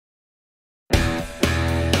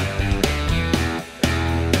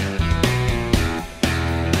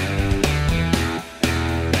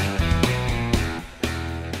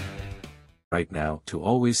right now to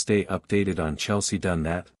always stay updated on Chelsea done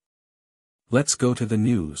that? Let's go to the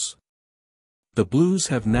news. The Blues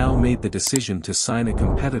have now made the decision to sign a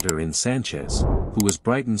competitor in Sanchez, who was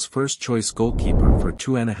Brighton's first-choice goalkeeper for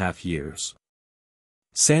 2.5 years.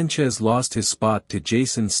 Sanchez lost his spot to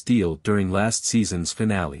Jason Steele during last season's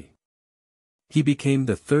finale. He became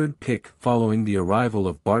the third pick following the arrival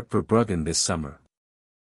of Bart Verbruggen this summer.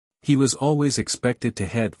 He was always expected to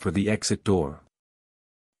head for the exit door.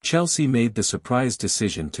 Chelsea made the surprise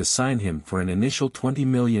decision to sign him for an initial £20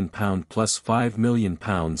 million plus £5 million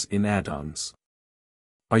in add-ons.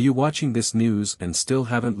 Are you watching this news and still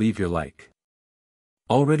haven't leave your like?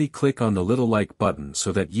 Already click on the little like button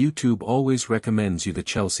so that YouTube always recommends you the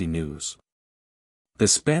Chelsea news. The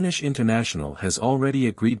Spanish international has already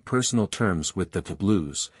agreed personal terms with the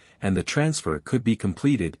Blues, and the transfer could be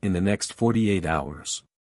completed in the next 48 hours.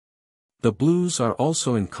 The Blues are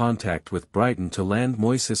also in contact with Brighton to land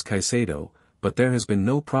Moises Caicedo, but there has been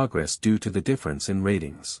no progress due to the difference in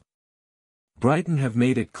ratings. Brighton have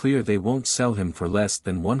made it clear they won't sell him for less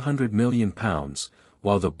than £100 million,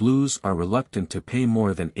 while the Blues are reluctant to pay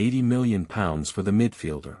more than £80 million for the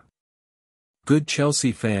midfielder. Good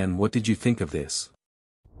Chelsea fan, what did you think of this?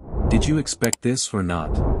 Did you expect this or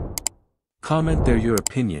not? Comment there your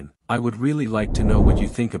opinion. I would really like to know what you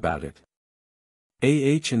think about it.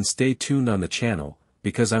 And stay tuned on the channel,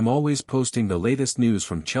 because I'm always posting the latest news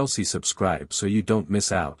from Chelsea. Subscribe so you don't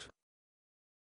miss out.